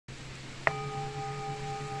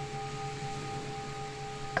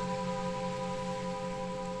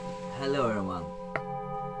Hello everyone.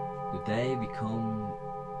 Today we come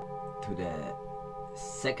to the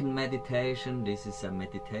second meditation. This is a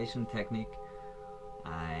meditation technique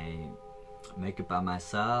I make it by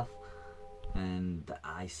myself, and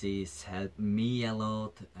I see it's helped me a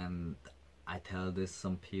lot, and I tell this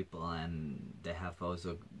some people and they have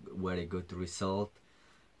also very good result.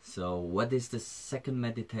 So what is the second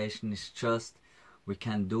meditation? It's just we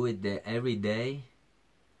can do it there every day,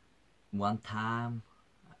 one time,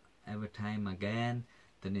 every time again.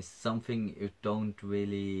 Then it's something you don't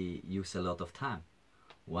really use a lot of time.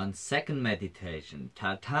 1 second meditation,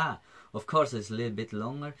 ta-ta. Of course it's a little bit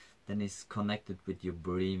longer, then it's connected with your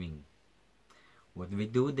breathing. What we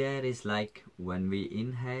do there is like when we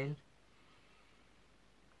inhale,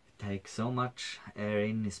 take so much air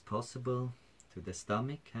in as possible to the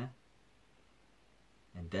stomach,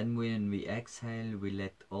 and then when we exhale, we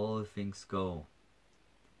let all things go.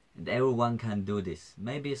 And everyone can do this.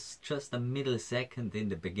 Maybe it's just a middle second in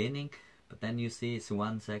the beginning, but then you see it's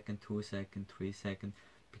 1 second, 2 seconds, 3 seconds,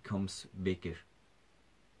 becomes bigger.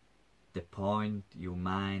 The point your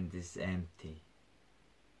mind is empty.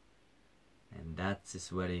 And that is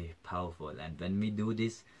very powerful. And when we do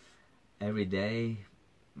this every day,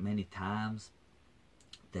 many times,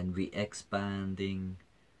 then we expanding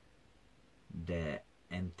the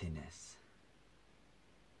emptiness.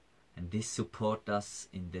 And this supports us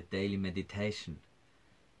in the daily meditation.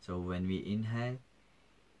 So when we inhale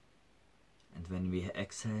and when we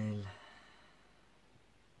exhale,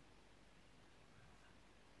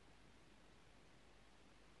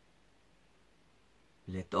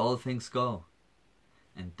 let all things go,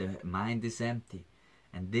 and the mind is empty.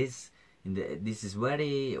 And this is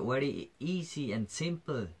very, very easy and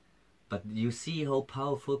simple, but you see how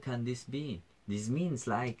powerful can this be. This means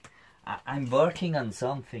like I'm working on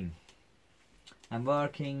something. I'm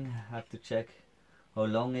working, have to check how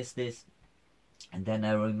long is this, and then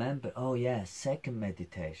I remember, oh yeah, second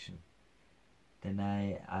meditation. Then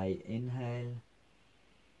I inhale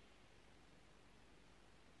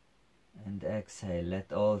and exhale,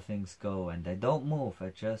 let all things go, and I don't move, I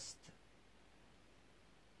just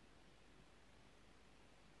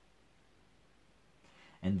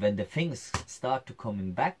and when the things start to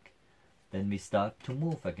coming back, then we start to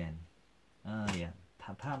move again. Oh yeah,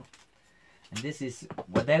 pam pam. And this is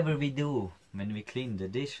whatever we do when we clean the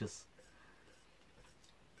dishes.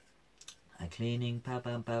 I'm cleaning, pam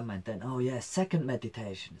pam pam, and then oh yeah, second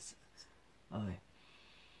meditation. Oh yeah.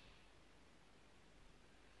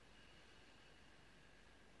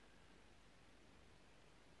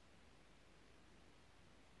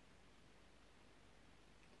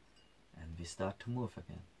 And we start to move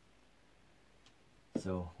again.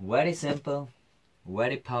 So very simple,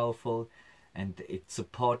 very powerful, and it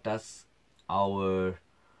supports us, our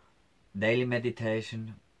daily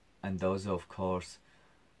meditation, and also of course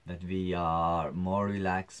that we are more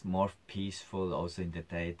relaxed, more peaceful also in the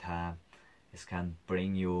daytime. This can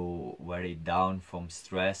bring you very down from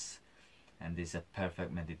stress, and is a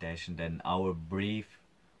perfect meditation. Then our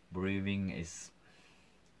breathing is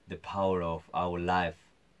the power of our life.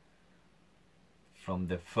 From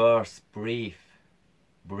the first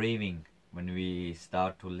breathing when we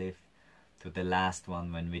start to live to the last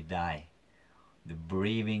one when we die, the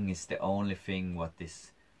breathing is the only thing what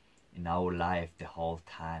is in our life the whole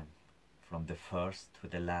time, from the first to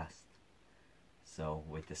the last. So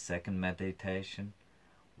with the second meditation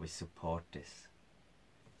we support this.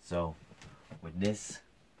 So with this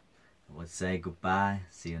I would say goodbye,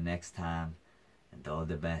 see you next time, and all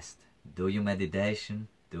the best. Do your meditation,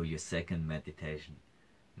 do your second meditation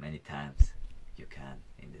many times you can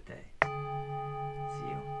in the day.